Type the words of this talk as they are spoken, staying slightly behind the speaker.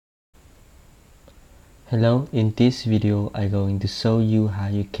Hello, in this video I'm going to show you how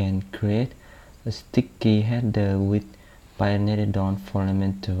you can create a sticky header with Piotnet Addons for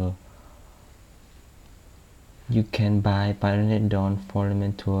Elementor. You can buy Piotnet Addons for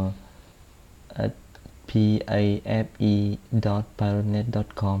Elementor at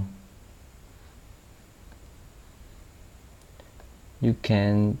pafe.piotnet.com. You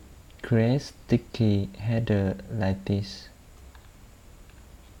can create sticky header like this.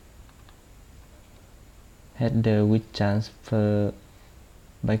 Header with transfer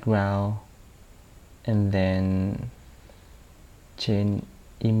background and then change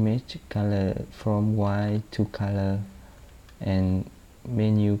image color from white to color and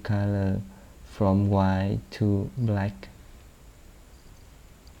menu color from white to black.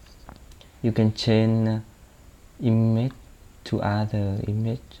 You can change image to other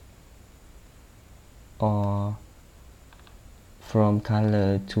image or from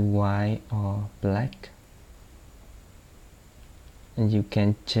color to white or black. And you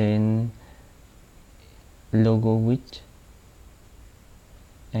can change logo widget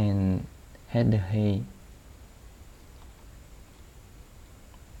and header height.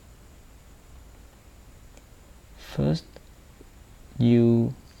 First,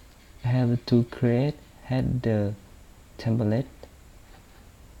 you have to create header template.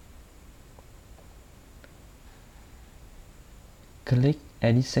 Click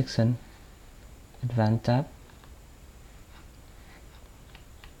Edit section, Advanced tab.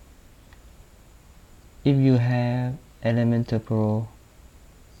 If you have Elementor Pro,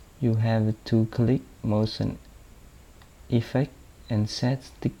 you have to click Motion Effect and set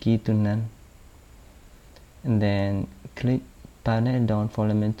Sticky to None. And then click Piotnet Addons for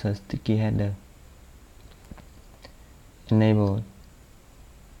Elementor Sticky Header. Enable.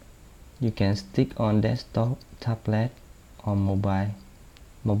 You can stick on desktop, tablet, or mobile.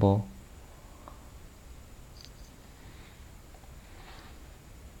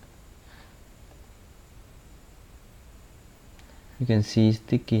 You can see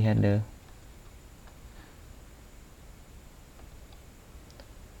sticky header.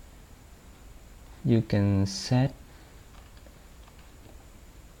 You can set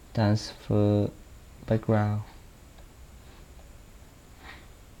transfer background.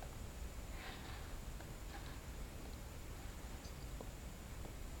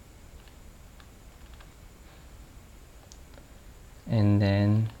 And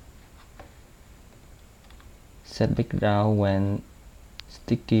then set background when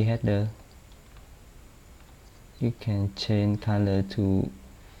sticky header. You can change color to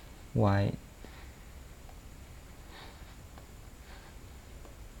white.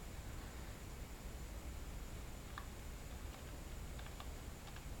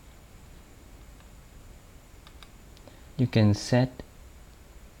 You can set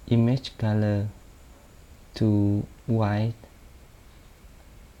image color to white.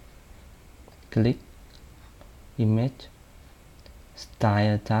 Click Image,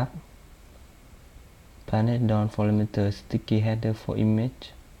 Style tab, Piotnet Addons for Elementor Sticky Header for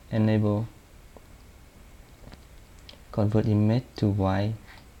Image. Enable. Convert image to white.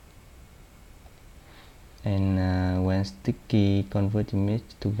 And when sticky, convert image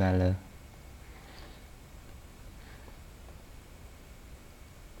to color.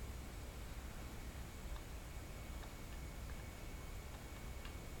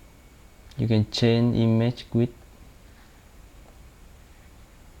 You can change image width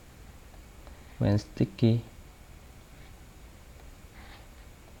when sticky.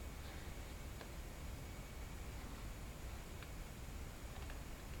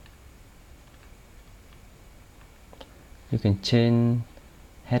 You can change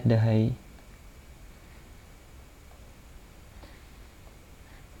header height.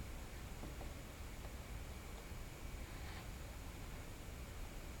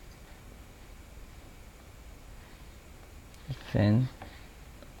 Then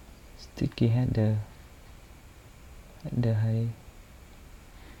sticky header height.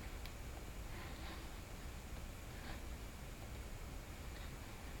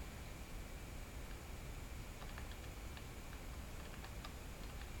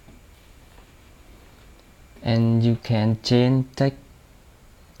 And you can change text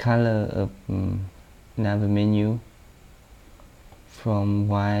color of another menu from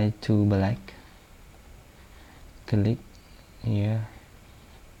white to black. Click here,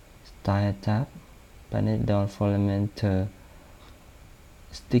 Style tab, Piotnet Addons for Elementor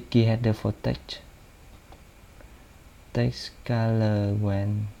Sticky Header for text. Text color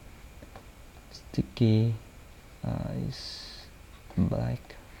when sticky is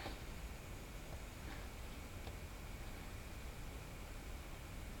black.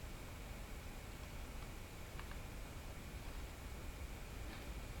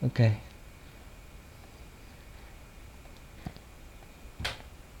 Okay.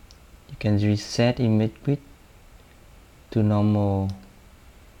 You can reset image width to normal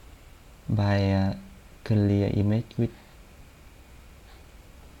by clear image width.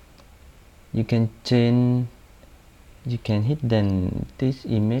 You can hidden this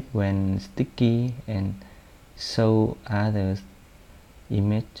image when sticky and show other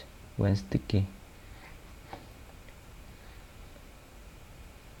image when sticky.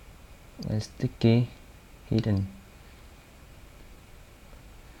 When sticky, hidden.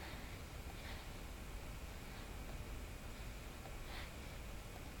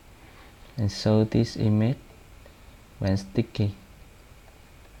 And show this image when sticky.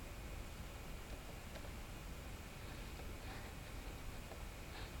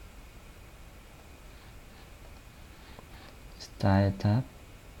 Style tab,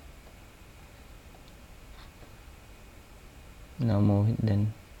 normal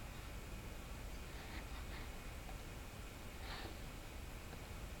hidden.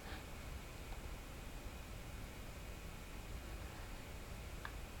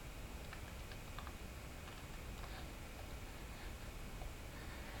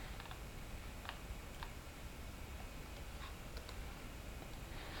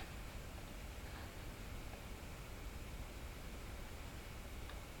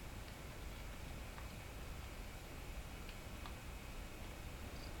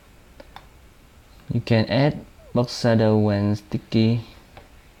 You can add box shadow when sticky.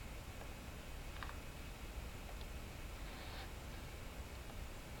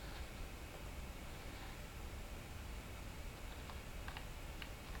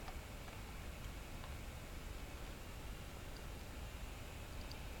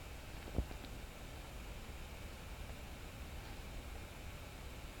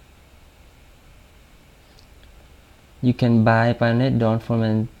 You can buy Piotnet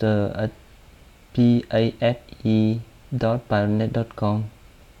at pafe.piotnet.com.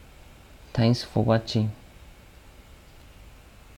 Thanks for watching.